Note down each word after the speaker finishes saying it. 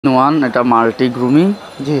One এটা multi grooming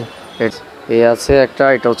জি এই আছে একটা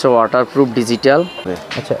এটা হচ্ছে ওয়াটারপ্রুফ ডিজিটাল।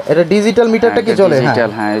 আচ্ছা এটা ডিজিটাল মিটারটা কি চলে? ডিজিটাল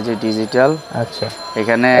হ্যাঁ এই যে ডিজিটাল। আচ্ছা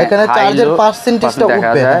এখানে চার্জের পার্সেন্টেজটা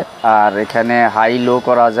দেখা যায় আর এখানে হাই লো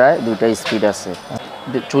করা যায়, দুইটা স্পিড আছে।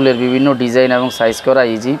 চুলের বিভিন্ন ডিজাইন এবং সাইজ করা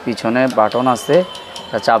ইজি, পিছনে বাটন আছে,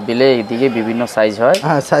 চাপ দিলে এইদিকে বিভিন্ন সাইজ হয়।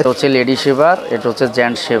 এটা হচ্ছে লেডি শেভার, এটা হচ্ছে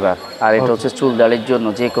জেন্টস শেভার, আর এটা হচ্ছে চুল দাড়ির জন্য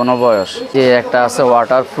যে কোনো বয়স। যে একটা আছে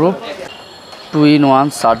ওয়াটারপ্রুফ 2-in-1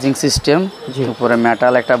 চার্জিং সিস্টেম, উপরে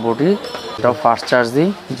মেটাল একটা বডি, এটাও ফাস্ট চার্জিং,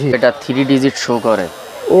 এটা 3 ডিজিট শো করে।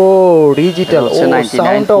 ও ডিজিটাল হচ্ছে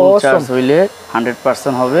 99 ফুল চার্জ হইলে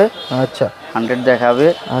 100% হবে। আচ্ছা 100 দেখাবে।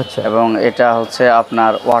 আচ্ছা এবং এটা হচ্ছে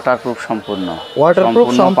আপনার ওয়াটারপ্রুফ সম্পূর্ণ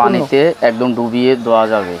পানিতে একদম ডুবিয়ে দেওয়া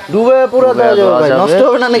যাবে, ডুবে পুরো দেওয়া যাবে ভাই, নষ্ট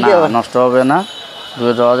হবে না নাকি? নষ্ট হবে না,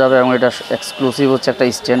 ডুবে দেওয়া যাবে। এবং এটা এক্সক্লুসিভ হচ্ছে একটা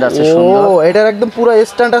স্ট্যান্ড আছে সুন্দর। ও এটার একদম পুরো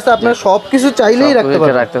স্ট্যান্ড আছে, আপনি সবকিছু চাইলেই রাখতে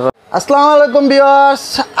পারবেন। আসসালামু আলাইকুম ভিউয়ার্স,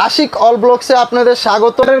 আশিক অল ব্লগসে আপনাদের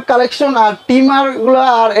স্বাগত। কালেকশন আর টিমার গুলো,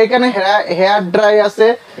 আর এখানে হেয়ার ড্রাই আছে,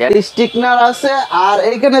 স্টিকনার আছে, আর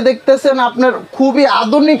এখানে দেখতেছেন আপনার খুবই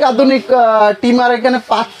আধুনিক টিমার এখানে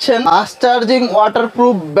পাচ্ছেন। Fast charging,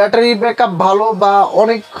 waterproof, battery backup ভালো বা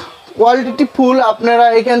অনেক কোয়ালিটি ফুল, আপনারা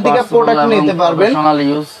এখান থেকে প্রোডাক্ট নিতে পারবেন।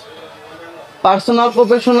 পার্সোনাল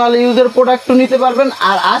প্রফেশনাল ইউজের প্রোডাক্ট নিতে পারবেন।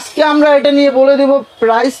 আর আজকে আমরা এটা নিয়ে বলে দেব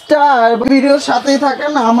প্রাইসটা। ভিডিওর সাথেই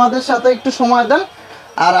থাকেন, আমাদের সাথে একটু সময় দেন,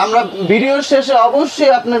 আর আমরা ভিডিওর শেষে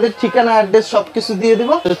অবশ্যই আপনাদের ঠিকানা অ্যাড্রেস সবকিছু দিয়ে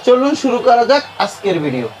দেব। তো চলুন শুরু করা যাক আজকের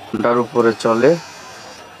ভিডিও। এটার উপরে চলে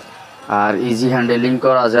আর ইজি হ্যান্ডেলিং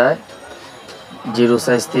করা যায়, 0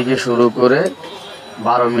 সাইজ থেকে শুরু করে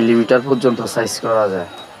 12 মিলিমিটার পর্যন্ত সাইজ করা যায়।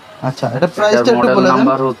 আচ্ছা এটা প্রাইসটা একটু বলে দেন।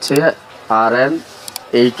 নাম্বার হচ্ছে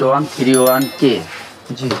RN8131K।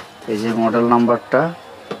 জি এই যে মডেল নাম্বারটা,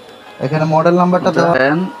 এখানে মডেল নাম্বারটা দেওয়া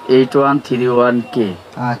RN8131K।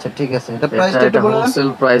 আচ্ছা ঠিক আছে, এটা প্রাইসটা একটু বলে দেন। হোলসেল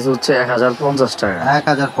প্রাইস হচ্ছে 1050 টাকা।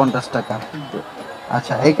 1050 টাকা।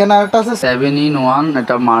 আচ্ছা এখানে আরেকটা আছে 7-in-1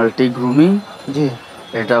 এটা মাল্টি গ্রুমিং। জি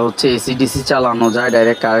এটা হচ্ছে এসি ডিসি চালানো যায়,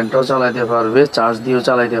 ডাইরেক্ট কারেন্টও চালাতে পারবে, চার্জ দিয়েও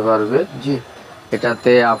চালাতে পারবে। জি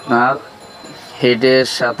এটাতে আপনার হেডের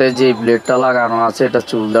সাথে যে ব্লেডটা লাগানো আছে এটা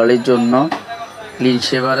চুল দাড়ির জন্য, ক্লিন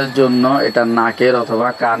শেভারের জন্য, এটা নাকের অথবা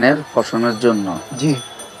কানের পশমের জন্য। জি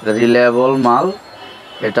রিলায়েবল মাল।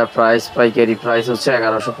 এটা প্রাইস পাইকারি প্রাইস হচ্ছে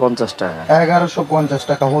 1150 টাকা। 1150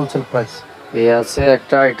 টাকা হোলসেল প্রাইস। এই আছে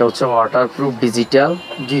একটা, এটা হচ্ছে ওয়াটারপ্রুফ ডিজিটাল।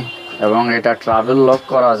 জি এবং এটা ট্রাভেল লক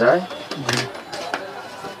করা যায়।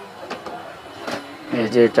 এই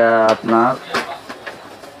যে এটা আপনার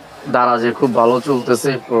দারাজে খুব ভালো চলতেছে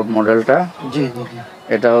মডেলটা। জি জি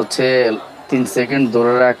এটা হচ্ছে 3 সেকেন্ড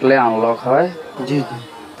ধরে রাখলে আনলক হয়। জি জি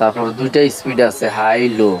তারপর দুইটা স্পিড আছে, হাই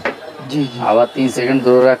লো। জি জি আবার 3 সেকেন্ড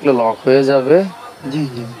ধরে রাখলে লক হয়ে যাবে। জি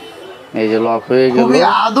জি এই যে লক হয়ে গেল। খুবই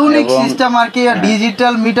আধুনিক সিস্টেম আর কি,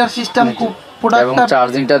 ডিজিটাল মিটার সিস্টেম খুব প্রোডাক্ট। এবং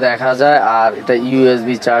চার্জিংটা দেখা যায়, আর এটা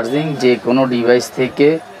ইউএসবি চার্জিং, যে কোনো ডিভাইস থেকে।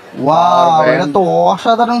 ওয়াও এটা তো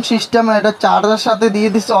অসাধারণ সিস্টেম, এটা চার্জার সাথে দিয়ে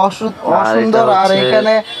দিছে, অসুন্দর। আর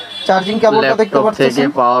এখানে চার্জিং কেবলটা দেখতে পাচ্ছেন, থেকে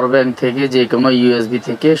পাওয়ার ব্যাংক থেকে যে কোনো ইউএসবি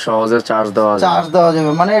থেকে সহজে চার্জ দেওয়া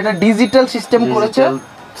যাবে। মানে এটা ডিজিটাল সিস্টেম করেছে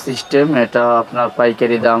সিস্টেম। এটা আপনার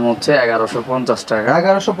পাইকারি দাম হচ্ছে 1150 টাকা।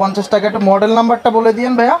 1150 টাকা। এটা মডেল নাম্বারটা বলে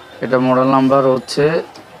দিয়েন ভাইয়া। এটা মডেল নাম্বার হচ্ছে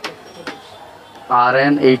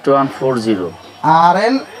RN8140।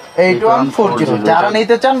 RN8140। যারা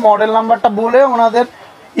নিতে চান মডেল নাম্বারটা বলে ওনাদের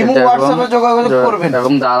ইমো হোয়াটসঅ্যাপে যোগাযোগ করবেন।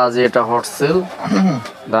 এবং দারাজে এটা হট সেল,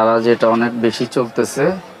 দারাজে এটা অনেক বেশি চলতেছে।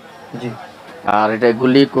 জি আর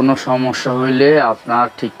এটাগুলি কোনো সমস্যা হইলে আপনার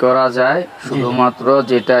ঠিক করা যায়, শুধুমাত্র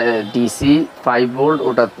যেটা ডিসি 5 ভোল্ট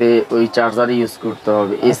ওটাতে ওই চার্জার ইউজ করতে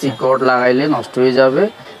হবে। এসি কর্ড লাগাইলে নষ্ট হয়ে যাবে,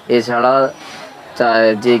 এছাড়া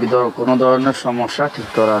যে কোনো ধরনের সমস্যা ঠিক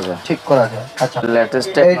করা যায়। আচ্ছা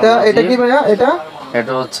লেটেস্ট এটা কি ভাইয়া?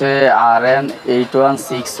 এটা হচ্ছে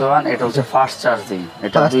RN8161। এটা হচ্ছে ফাস্ট চার্জিং।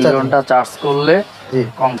 এটা 2 ঘন্টা চার্জ করলে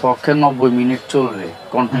কমপক্ষে 90 মিনিট চলবে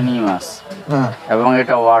কন্টিনিউয়াস। এবং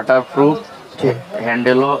এটা ওয়াটারপ্রুফ,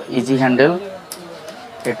 হ্যান্ডেলও ইজি হ্যান্ডেল।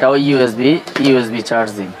 এটাও ইউএসবি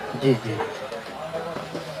চার্জিং। জি জি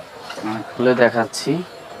খুলে দেখাচ্ছি।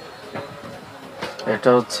 এটা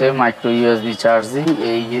হচ্ছে মাইক্রো ইউএসবি চার্জিং।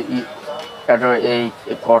 এই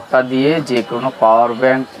কর্ডটা দিয়ে যে কোনো পাওয়ার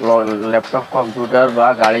ব্যাংক, ল্যাপটপ, কম্পিউটার বা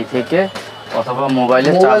গাড়ি থেকে অথবা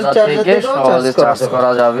মোবাইলের চার্জার থেকে সহজে চার্জ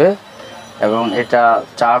করা যাবে। এবং এটা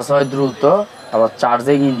চার্জ হয় দ্রুত, আবার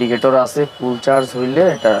চার্জিং ইন্ডিকেটর আছে, ফুল চার্জ হইলে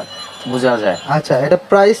এটা বোঝা যায়। আচ্ছা এটা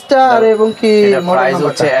প্রাইসটা আর এবং কি প্রাইস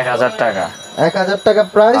হচ্ছে 1000 টাকা। 1000 টাকা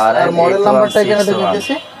প্রাইস। আর মডেল নাম্বারটা এখানে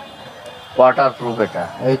দিতেছি ওয়াটারপ্রুফ এটা।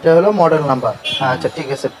 এইটা হলো মডেল নাম্বার। আচ্ছা ঠিক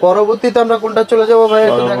আছে, পরবর্তীতে আমরা কোনটা চলে যাব ভাই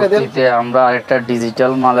একটু দেখা দেন। পরবর্তীতে আমরা আরেকটা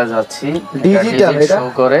ডিজিটাল মালে যাচ্ছি। ডিজিটাল এটা শো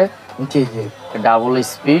করে, জি জি, ডাবল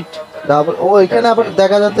স্পিড ডাবল। ও এখানে আবার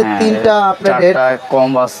দেখা যাচ্ছে তিনটা আপনার হেড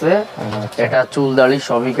কম আছে। এটা চুল দাড়ি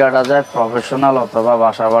সবই কাটা যায়, প্রফেশনাল অথবা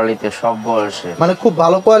বাসা বাড়িতে সব বয়সে, মানে খুব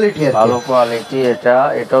ভালো কোয়ালিটি। ভালো কোয়ালিটি।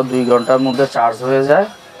 এটাও 2 ঘন্টার মধ্যে চার্জ হয়ে যায়।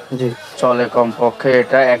 জি, চলে কমপক্ষে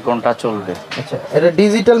এটা 1 ঘন্টা চলবে। আচ্ছা, এটা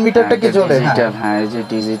ডিজিটাল মিটারটা কি চলে? ডিজিটাল, হ্যাঁ এই যে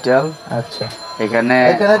ডিজিটাল। আচ্ছা, এখানে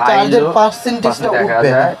চার্জের পার্সেন্টেজটা দেখা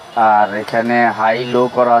যায়, আর এখানে হাই লো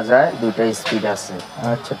করা যায়, দুইটা স্পিড আছে।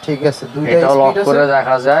 আচ্ছা ঠিক আছে, দুইটা এটা লক স্পিড আছে। করে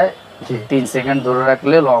দেখা যায়, জি, 3 সেকেন্ড ধরে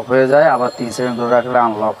রাখলে লক হয়ে যায়, আবার 3 সেকেন্ড ধরে রাখলে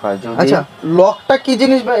আনলক হয়। যদি আচ্ছা, লকটা কি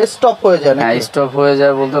জিনিস বা স্টপ হয়ে যায় হ্যাঁ, নাকি? স্টপ হয়ে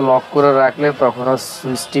যায় বলতে লক করে রাখলে তখন আর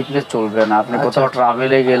সুইচ টিপলে চলবে না। আপনি কোথাও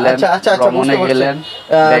ট্রাভেলে গেলেন, ভ্রমণে গেলেন,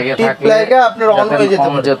 ব্যাগে থাকলে আপনার অন হয়ে যেতে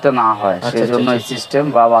পারে, যেতে না হয়, সেজন্য এই সিস্টেম।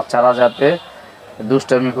 বা বাচ্চারা যাতে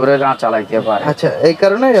দুষ্টামি করে না চালাইতে পারে, আচ্ছা এই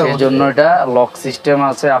কারণে সেই জন্য এটা লক সিস্টেম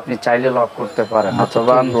আছে। আপনি চাইলে লক করতে পারেন,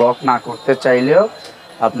 অথবা লক না করতে চাইলেও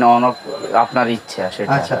আপনি অন অফ আপনার ইচ্ছা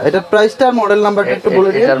সেটা। আচ্ছা, এটার প্রাইসটা আর মডেল নাম্বারটা একটু বলে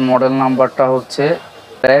দিন। এটার মডেল নাম্বারটা হচ্ছে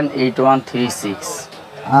RN8136।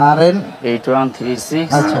 RN 8136।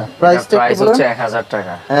 আচ্ছা, প্রাইস হচ্ছে 1000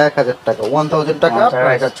 টাকা। 1000 টাকা, 1000 টাকা।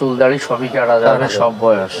 এটা চুল দাড়ি সবই কাটা যাবে, সব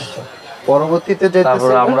বয়স। পরবর্তীতে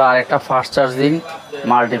তারপরে আমরা আরেকটা ফাস্ট চার্জিং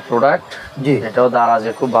মাল্টি প্রোডাক্ট, জি, এটাও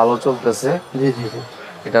দারাজে খুব ভালো চলতেছে। জি জি জি,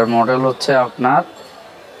 এটার মডেল হচ্ছে আপনার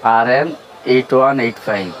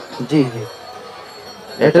RN8185। জি জি,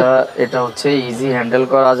 এটা হচ্ছে ইজি হ্যান্ডেল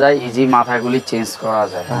করা যায়, ইজি মাথাগুলি চেঞ্জ করা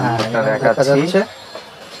যায়। এটা দেখাচ্ছি,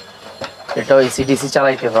 এটাও এসিডিসি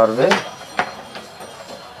চালাইতে পারবে।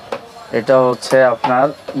 এটা হচ্ছে আপনার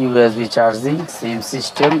ইউএসবি চার্জিং সিম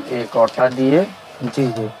সিস্টেম। এই কর্ডটা দিয়ে জি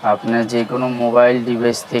জি, আপনি যে কোনো মোবাইল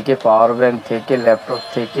ডিভাইস থেকে, পাওয়ার ব্যাংক থেকে, ল্যাপটপ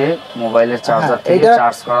থেকে, মোবাইলের চার্জার থেকে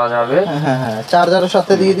চার্জ করা যাবে। হ্যাঁ হ্যাঁ, চার্জারের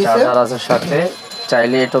সাথে দিয়ে দিয়েছে, চার্জার আছে সাথে।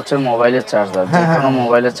 চাইলে এটা হচ্ছে মোবাইলের চার্জার, যে কোনো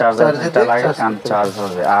মোবাইলের চার্জার যেটা লাগে চার্জ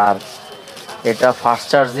হবে। আর এটা ফাস্ট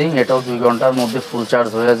চার্জিং, এটাও 2 ঘন্টার মধ্যে ফুল চার্জ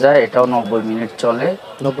হয়ে যায়। এটাও 90 মিনিট চলে।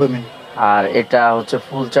 90 মিনিট। আর এটা হচ্ছে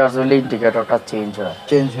ফুল চার্জ হলে ইন্ডিকেটরটা চেঞ্জ হয়।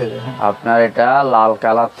 আপনার এটা লাল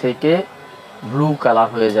কালার থেকে ব্লু কালার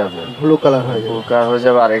হয়ে যাবে, ব্লু কালার হয়ে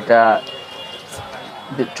যাবে। আর এটা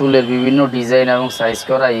চুলের বিভিন্ন ডিজাইন এবং সাইজ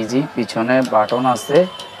করা ইজি। পিছনে বাটন আছে,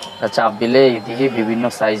 চাপ দিলে এইদিকে বিভিন্ন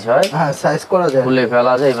সাইজ হয়, হ্যাঁ সাইজ করা যায়, খুলে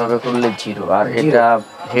ফেলা যায়। এইভাবে করলে 0। আর এটা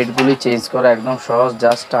হেডগুলি চেঞ্জ করা একদম সহজ,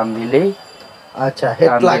 জাস্ট টান দিলেই। আচ্ছা,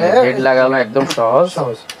 হেড লাগানো একদম সহজ,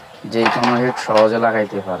 যে কোনো হেড সহজে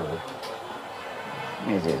লাগাইতে পারবে।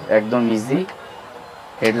 এই যে একদম ইজি,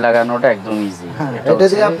 হেড লাগানোটা একদম ইজি। এটা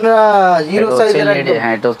যে আপনারা জিরো সাইজের একদম,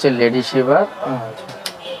 হ্যাঁ এটা হচ্ছে লেডি শেভার।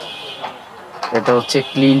 এটা হচ্ছে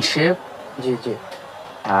ক্লিন শেপ। জি জি।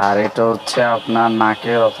 আর এটা হচ্ছে আপনার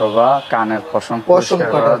নাকে অথবা কানের পশম পরিষ্কার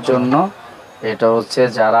করার জন্য। এটা হচ্ছে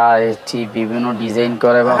যারা বিভিন্ন ডিজাইন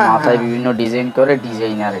করে বা মাথায় বিভিন্ন ডিজাইন করে,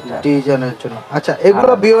 ডিজাইনার এটা ডিজাইনের জন্য। আচ্ছা,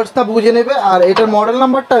 এগুলো ভিউয়ার্সটা বুঝে নেবে। আর এটার মডেল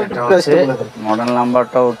নাম্বারটা একটু প্রেস করে দেন। মডেল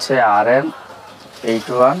নাম্বারটা হচ্ছে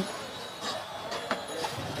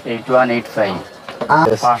RN8185।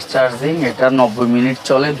 ফাস্ট চার্জিং, এটা 90 মিনিট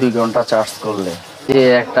চলে, 2 ঘন্টা চার্জ করলে।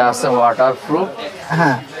 একটা আছে ওয়াটারপ্রুফ,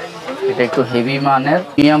 হ্যাঁ এটা একটু হেভি মানের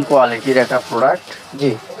প্রিমিয়াম কোয়ালিটির একটা প্রোডাক্ট।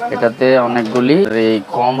 জি, এটাতে অনেকগুলি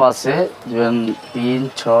কম আছে, যেমন 3,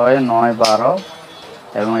 6, 9, 12।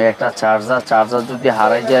 এবং একটা চার্জার যদি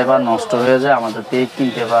হারাই যায় বা নষ্ট হয়ে যায়, আমাদের থেকে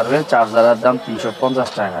কিনতে পারবে। চার্জারের দাম 350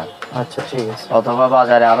 টাকা। আচ্ছা ঠিক আছে। অথবা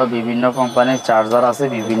বাজারে আরো বিভিন্ন কোম্পানির চার্জার আছে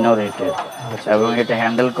বিভিন্ন রেটের। এবং এটা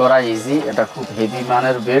হ্যান্ডেল করা ইজি। এটা খুব হেভি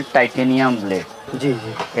মানের ব্লেড, টাইটেনিয়াম ব্লেড। জি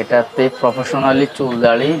জি, এটাতে প্রফেশনালি চুল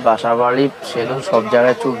দাড়ি, বাসা বাড়ি, সেলুন সব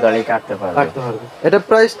জায়গায় চুল দাড়ি কাটতে পারবে। এটা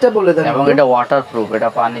প্রাইসটা বলে দেন। এবং এটা ওয়াটারপ্রুফ, এটা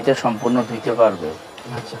পানিতে সম্পূর্ণ ধুইতে পারবে।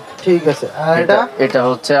 আচ্ছা ঠিক আছে। আর এটা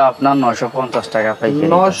হচ্ছে আপনার 950 টাকা পাইকারি।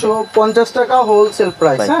 950 টাকা হোলসেল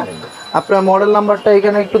প্রাইস। হ্যাঁ, আপনার মডেল নাম্বারটা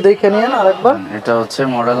এখানে একটু দেখে নিন আরেকবার। এটা হচ্ছে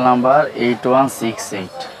মডেল নাম্বার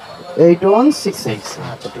 8168। 8166।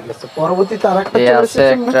 আচ্ছা ঠিক আছে। পরবর্তীতে আরেকটা আছে,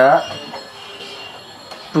 একটা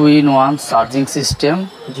 2-in-1 চার্জিং সিস্টেম,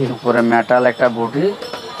 উপরে মেটাল একটা বডি।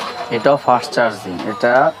 এটাও ফাস্ট চার্জিং।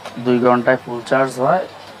 এটা 2 ঘন্টায় ফুল চার্জ হয়,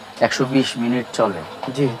 120 মিনিট চলে।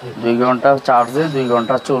 জি, 2 ঘন্টা চার্জে 2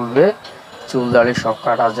 ঘন্টা চলবে, চুল দাড়ি সব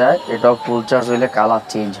কাটা যায়। এটাও ফুল চার্জ হলে কালার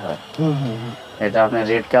চেঞ্জ হয়। এটা আপনার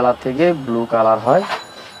রেড কালার থেকে ব্লু কালার হয়।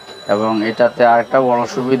 এবং এটাতে আরেকটা বড়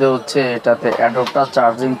সুবিধা হচ্ছে, এটাতে অ্যাডাপ্টার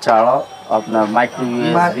চার্জিং ছাড়াও আপনার মাইক্রো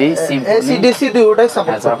ইউএসবি, এসিডিসি দুটোই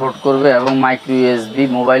সাপোর্ট করবে। এবং মাইক্রো ইউএসবি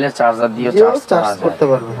মোবাইলের চার্জার দিয়ে চার্জ করতে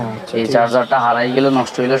পারবে। এই চার্জারটা হারাই গেলে,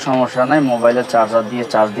 নষ্ট হলে সমস্যা নাই, মোবাইলের চার্জার দিয়ে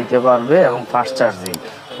চার্জ দিতে পারবে। এবং ফাস্ট চার্জিং,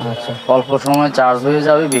 আচ্ছা, অল্প সময় চার্জ হয়ে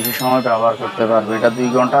যাবে, বেশি সময় ব্যবহার করতে পারবে। এটা 2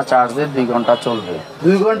 ঘন্টা চার্জে 2 ঘন্টা চলবে।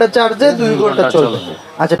 2 ঘন্টা চার্জে 2 ঘন্টা চলবে।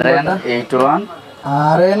 আচ্ছা, RN 81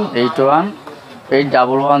 RN 81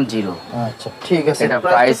 8110। আচ্ছা, ঠিক আছে। এটা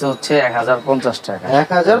প্রাইস হচ্ছে 1050 টাকা।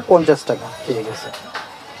 1050 টাকা, ঠিক আছে।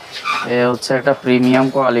 এ হচ্ছে একটা প্রিমিয়াম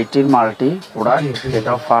কোয়ালিটির মাল্টি প্রোডাক্ট।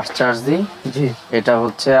 এটা ফাস্ট চার্জিং। জি, এটা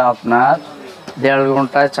হচ্ছে আপনার 1.5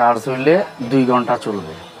 ঘন্টায় চার্জ হইলে 2 ঘন্টা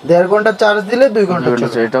চলবে। 1.5 ঘন্টা চার্জ দিলে 2 ঘন্টা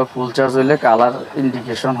চলবে। এটা ফুল চার্জ হইলে কালার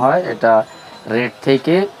ইন্ডিকেশন হয়, এটা রেড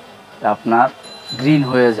থেকে আপনার গ্রিন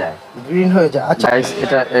হয়ে যায়। গ্রিন হয়ে যায়। আচ্ছা,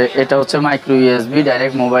 এটা হচ্ছে মাইক্রো ইউএসবি,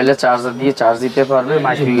 ডাইরেক্ট মোবাইলে চার্জার দিয়ে চার্জ দিতে পারবে।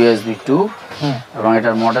 মাইক্রো ইউএসবি 2 এবং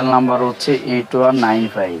এটার মডেল নাম্বার হচ্ছে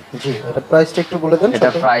 8195। জি, এটা প্রাইসটা একটু বলে দেন।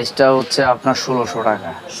 এটা প্রাইসটা হচ্ছে আপনার 1600 টাকা।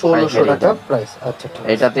 1600 টাকা প্রাইস। আচ্ছা, ঠিক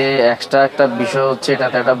আছে। এটাতে এক্সট্রা একটা বিষয় হচ্ছে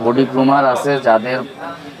এটাতে একটা বডি গ্রুমার আছে। যাদের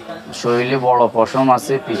শরীরে বড় পশম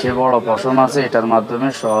আছে, পিঠে বড় পশম আছে, এটার মাধ্যমে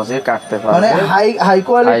সহজে কাটতে পারবে। মানে হাই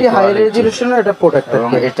কোয়ালিটি, হাই রেজোলিউশনের এটা প্রোডাক্ট।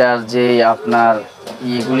 এবং এটার যে আপনার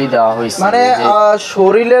ইগুলি দেওয়া হয়েছে, মানে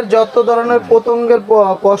শরীরের যত ধরনের পতঙ্গের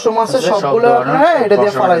পশম আছে সবগুলো আপনারা এটা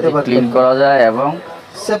দিয়ে ফালাইতে পারবেন, ক্লিন করা যায় এবং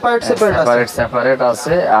সেপারেট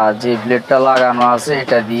আছে। আর যে ব্লেডটা লাগানো আছে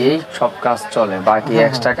এটা দিয়েই সব কাজ চলে। বাকি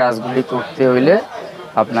এক্সট্রা কাজগুলি করতে হইলে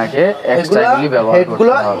আপনাকে এক্সট্রাগুলি ব্যবহার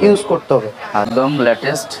করতে হবে। একদম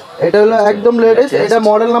লেটেস্ট, এটা হলো একদম লেটেস্ট। এটা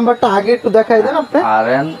মডেল নাম্বারটা আগে একটু দেখাই দেন আপনি।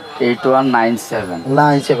 RN 8197।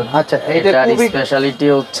 আচ্ছা, এটার স্পেশালিটি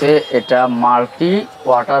হচ্ছে এটা মাল্টি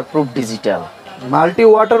ওয়াটারপ্রুফ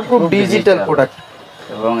ডিজিটাল প্রোডাক্ট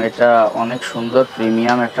এবং এটা অনেক সুন্দর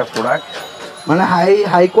প্রিমিয়াম একটা প্রোডাক্ট, মানে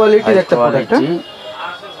হাই কোয়ালিটির একটা প্রোডাক্ট।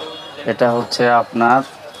 এটা হচ্ছে আপনার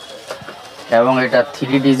এবং এটা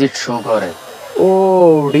 3 ডিজিট শো করে। ও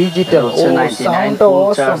ডিজিটাল, হচ্ছে 99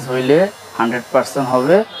 চার্জ হইলে 100%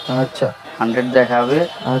 হবে। আচ্ছা, 100 দেখাবে।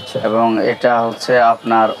 আচ্ছা, এবং এটা হচ্ছে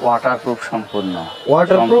আপনার ওয়াটারপ্রুফ সম্পূর্ণ।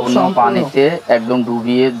 পানিতে একদম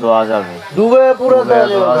ডুবিয়ে দেওয়া যাবে। পুরো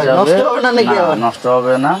দেওয়া যাবে, নষ্ট হবে না নাকি? নষ্ট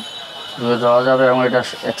হবে না, ডুবিয়ে দেওয়া যাবে। এবং এটা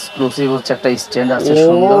এক্সক্লুসিভ হচ্ছে একটা স্ট্যান্ড আছে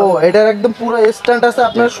সুন্দর। এটার একদম পুরো স্ট্যান্ড আছে,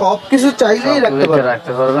 আপনারা সবকিছু চাইলেই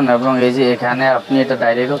রাখতে পারবেন। এবং এই যে এখানে আপনি এটা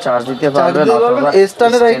ডাইরেক্টও চার্জ দিতে পারবেন অথবা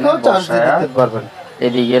স্ট্যান্ডে রেখেও চার্জ দিতে পারবেন।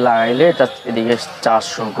 এদিকে লাগাইলে এটা এদিকে চার্জ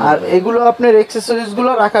শো করবে। আর এগুলো আপনার অ্যাকসেসরিজ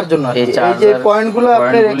গুলো রাখার জন্য, এই যে পয়েন্টগুলো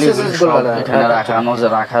আপনার অ্যাকসেসরিজ গুলো এখানে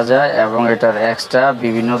রাখা যায়। এবং এটার এক্সট্রা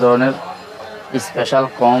বিভিন্ন ধরনের স্পেশাল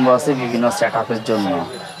কম্ব আছে বিভিন্ন সেটআপের জন্য।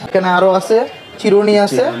 এখানে আরো আছে চিরুনি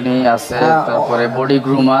আছে, তারপরে বডি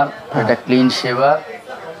গ্রুমার, এটা ক্লিন শেভার।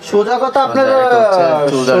 সোজা কথা, আপনার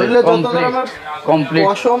শরীরে যত ধরনের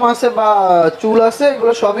পশম আছে বা চুল আছে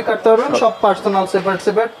এগুলো সবই কাটতে পারবেন, সব পার্সোনাল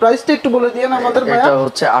সেপারেট। প্রাইসটা একটু বলে দিয়েন আমাদের ভাইয়া। এটা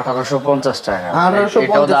হচ্ছে 1850 টাকা।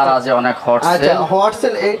 1850 টাকা আছে, অনেক হট সেল। আচ্ছা, হট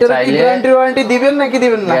সেল। এইটার কি গ্যারান্টি ওয়ারেন্টি দিবেন নাকি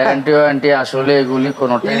দিবেন না? গ্যারান্টি ওয়ারেন্টি আসলে এগুলি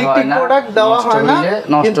কোনোটাই হয় না, প্রোডাক্ট দেওয়া হয় না,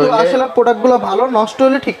 কিন্তু আসলে প্রোডাক্টগুলো ভালো, নষ্ট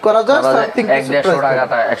হলে ঠিক করা যায়। সামথিং 150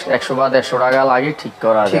 টাকাটা 100 বা 150 টাকা লাগে ঠিক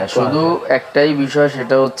করা যায়। শুধু একটাই বিষয়,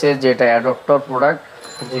 সেটা হচ্ছে যেটা অ্যাডাপ্টার প্রোডাক্ট,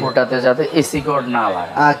 ওটাতে যাতে এসি কোড না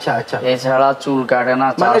লাগে। আচ্ছা, আচ্ছা। এছাড়া চুল কাটে না,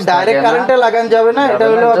 মানে ডাইরেক্ট কারেন্টে লাগানো যাবে না। এটা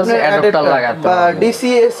হলো আপনি অ্যাডাপ্টার লাগাতে বা ডিসি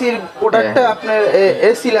এসি এর প্রোডাক্টে আপনি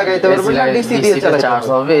এসি লাগাইতে পারবেন না, ডিসি দিয়ে চার্জ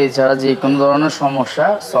হবে। এছাড়া যে কোনো ধরনের সমস্যা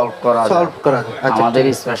সলভ করা যায়। আমাদের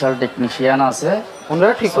স্পেশাল টেকনিশিয়ান আছে,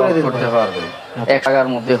 ওনারা ঠিক করে দিতে পারবে। 1 টাকার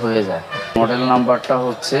মধ্যে হয়ে যায়। মডেল নাম্বারটা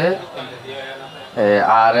হচ্ছে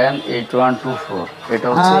RN 8124। এটা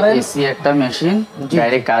হচ্ছে এসি একটা মেশিন,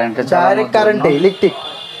 ডাইরেক্ট কারেন্টে ইলেকট্রিক।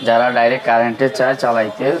 যারা ডাইরেক্ট কারেন্টে চায়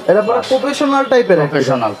চালাইতে, এটা পুরো প্রফেশনাল টাইপের,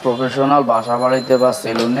 প্রফেশনাল বাসা বাড়িতে বা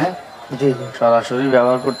সেলুনে সরাসরি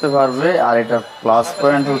ব্যবহার করতে পারবে। আর এটার প্লাস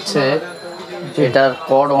পয়েন্ট হচ্ছে এটার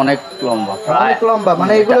কর্ড অনেক লম্বা,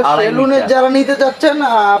 মানে এগুলো সেলুনে যারা নিতে যাচ্ছেন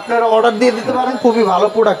আপনারা অর্ডার দিয়ে দিতে পারেন। খুবই ভালো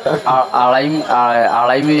প্রোডাক্ট।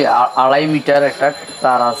 2.5 মিটার একটা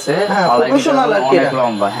তার আছে, অনেক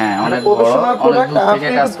লম্বা। হ্যাঁ, অনেক প্রফেশনাল প্রোডাক্ট।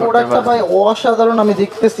 প্রোডাক্টটা ভাই অসাধারণ, আমি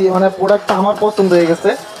দেখতেছি, মানে প্রোডাক্টটা আমার পছন্দ হয়ে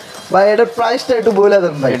গেছে ভাই। এটার প্রাইসটা একটু বলে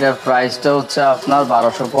দেন ভাই। এটার প্রাইসটা হচ্ছে আপনার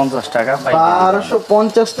 1250 টাকা।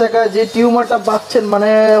 1250 টাকা যে টিউমারটা পাচ্ছেন, মানে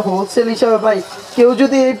হোলসেল হিসাবে ভাই। কেউ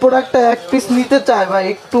যদি এই প্রোডাক্টটা এক পিস নিতে চায় ভাই,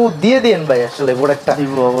 একটু দিয়ে দেন ভাই। আসলে প্রোডাক্টটা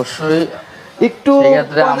দিব অবশ্যই, একটু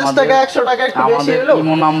 50 টাকা 100 টাকা একটু বেশি হলো।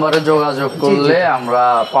 ইমো নম্বরে যোগাযোগ করলে আমরা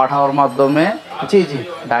পাঠাওয়ার মাধ্যমে,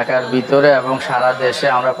 ঢাকার ভিতরে এবং সারা দেশে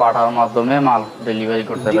আমরা পাঠাওয়ার মাধ্যমে মাল ডেলিভারি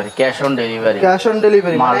করতে পারি। Cash on delivery.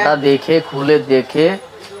 মালটা দেখে খুলে দেখে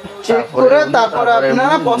চেক করে তারপরে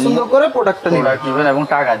আপনারা পছন্দ করে প্রোডাক্টটা নেবেন এবং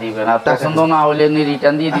টাকা দিবেন। আর পছন্দ না হলে আপনি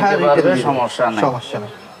রিটার্ন দিয়ে দিতে পারবেন, সমস্যা নাই।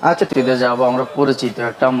 আচ্ছা, দিতে যাব আমরা পরিচিত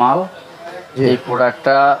একটা মাল। এই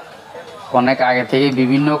প্রোডাক্টটা অনেক আগে থেকে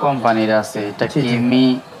বিভিন্ন কোম্পানির আছে। এটা কেমি,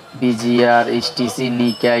 বিজিআর, এইচটিসি,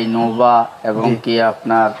 নিকাই, নোভা এবং কি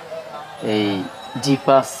আপনার এই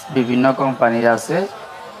জিপাস বিভিন্ন কোম্পানির আছে।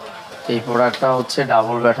 এই প্রোডাক্টটা হচ্ছে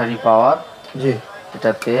ডাবল ব্যাটারি পাওয়ার। জি,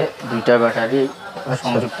 এটাতে 2টা ব্যাটারি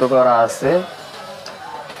সংযুক্ত করা আছে।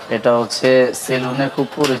 এটা হচ্ছে সেলুনে খুব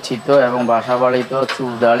পরিচিত এবং বাসা বাড়িতেও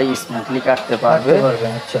চুল দাড়ি স্মুথলি কাটতে পারবে।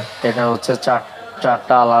 আচ্ছা, এটা হচ্ছে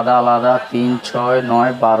চারটা আলাদা আলাদা 3, 6,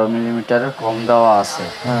 9, 12 মিলিমিটারের কম দেওয়া আছে।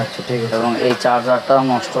 আচ্ছা, ঠিক আছে। এবং এই চার্জারটা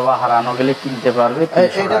নষ্ট বা হারানো গেলে কিনতে পারবে।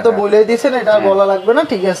 এটা তো বলে দিয়েছেন, এটা বলা লাগবে না,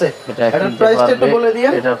 ঠিক আছে। এটার প্রাইসটা একটু বলে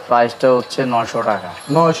দিয়েন। এটার প্রাইসটা হচ্ছে 900 টাকা।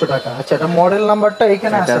 900 টাকা। আচ্ছা, এটা মডেল নাম্বারটা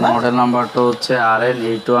এখানে আছে না? মডেল নাম্বারটা হচ্ছে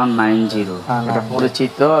RN8190। এটা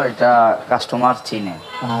পরিচিত, এটা কাস্টমার চিনে।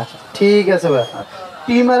 আচ্ছা, ঠিক আছে ভাই।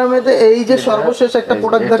 টিমারের মধ্যে এই যে সর্বশেষ একটা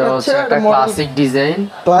প্রোডাক্ট দেখাচ্ছে, এটা ক্লাসিক ডিজাইন।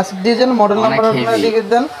 মডেল নাম্বার আপনারা লিখে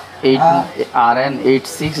দেন।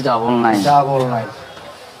 RN8699।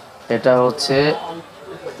 এটা হচ্ছে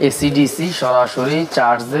এসিডিসি, সরাসরি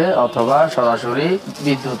চার্জে অথবা সরাসরি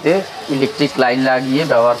বিদ্যুতে ইলেকট্রিক লাইন লাগিয়ে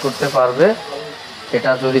ব্যবহার করতে পারবে।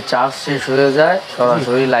 এটা যদি চার্জ শেষ হয়ে যায়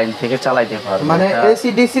সরাসরি লাইন থেকে চালাতে পারবে। মানে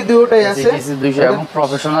এসিডিসি দুটোই আছে, এসিডিসি 200 এবং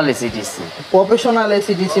প্রফেশনাল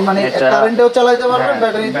এসিডিসি। মানে কারেন্টেও চালাতে পারবে,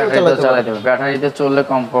 ব্যাটারিতেও চালাতে পারবে। ব্যাটারিতে চললে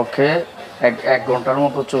কমপক্ষে 1 ঘন্টার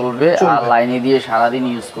মতো চলবে, আর লাইনে দিয়ে সারাদিন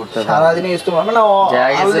ইউজ করতে পারবে। সারাদিন ইউজ করতে পারবে না।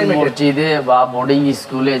 মসজিদে বা বোর্ডিং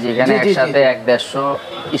স্কুলে যেখানে একসাথে 150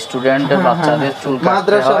 স্টুডেন্টের বাচ্চাদের চুল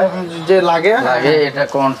কাটতে হয়, যে লাগে এটা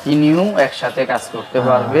কন্টিনিউ একসাথে কাজ করতে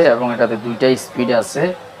পারবে। এবং এটাতে 2টা স্পিড আছে,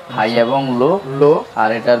 হাই এবং লো। আর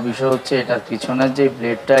এটার বিষয় হচ্ছে এটার পিছনের যে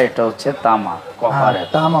ব্লেডটা, এটা হচ্ছে তামা, কপারের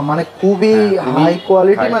তামা, মানে খুবই হাই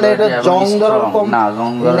কোয়ালিটি। মানে এটা জং ধরার কম না,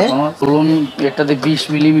 জং ধরার কোনো চুল। এটাতে 20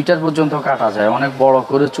 মিলিমিটার পর্যন্ত কাটা যায়, অনেক বড়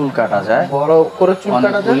করে চুল কাটা যায়, বড় করে চুল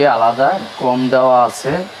কাটা যায়। আলাদা কম দেওয়া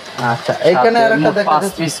আছে। আচ্ছা, এখানে আরেকটা দেখা 5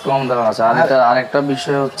 পিস কম দেওয়া আছে। আর এটা আরেকটা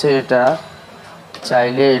বিষয় হচ্ছে এটা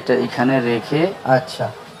চাইলে এটা এখানে রেখে আচ্ছা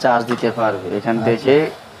চার্জ দিতে পারবে। এখান থেকে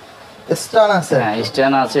স্ট্যান্ড আছে, হ্যাঁ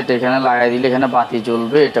স্ট্যান্ড আছে, এটা এখানে লাগাই দিলে এখানে বাতি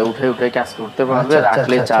জ্বলবে, এটা উঠে কাজ করতে পারবে,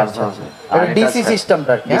 রাখলে চার্জ হবে। আর ডিসি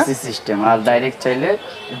সিস্টেমটা, ডিসি সিস্টেম। আর ডাইরেক্ট চাইলে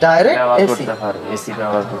ব্যবহার করতে পারবে, এসি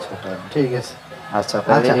ব্যবহার করতে পারবে। ঠিক আছে। আচ্ছা,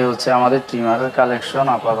 তাহলে এই হচ্ছে আমাদের ট্রিমারের কালেকশন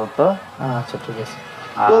আপাতত। আচ্ছা, ঠিক আছে।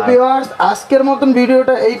 তো ভিউয়ার্স, আজকের মতন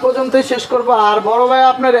ভিডিওটা এই পর্যন্তই শেষ করব। আর বড় ভাই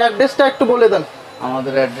আপনার অ্যাড্রেসটা একটু বলে দেন।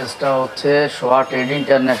 আমাদের অ্যাড্রেসটা হচ্ছে সোয়া ট্রেড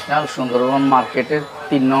ইন্টারন্যাশনাল, সুন্দরবন মার্কেটের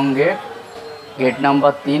 3 নং গেট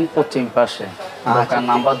নাম্বার 3 পশ্চিম পাশে, দোকান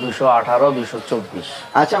নাম্বার 218, 224।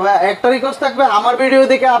 আচ্ছা ভাই, একটা রিকোয়েস্ট থাকবে, আমার ভিডিও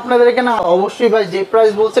দেখে আপনাদের এখানে অবশ্যই ভাই যে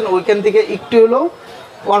প্রাইস বলছেন ওইখান থেকে একটু হলেও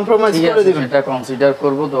কনফার্মাইজ করে দিবেন। এটা কনসিডার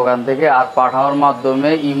করব দোকান থেকে। আর পাঠাওয়ার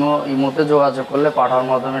মাধ্যমে ইমোতে যোগাযোগ করলে পাঠাওয়ার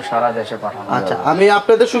মাধ্যমে সারা দেশে পাঠানো যাবে। আচ্ছা, আমি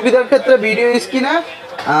আপনাদের সুবিধার ক্ষেত্রে ভিডিও স্ক্রিনে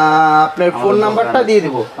আপনার ফোন নাম্বারটা দিয়ে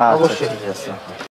দিব অবশ্যই। ঠিক আছে।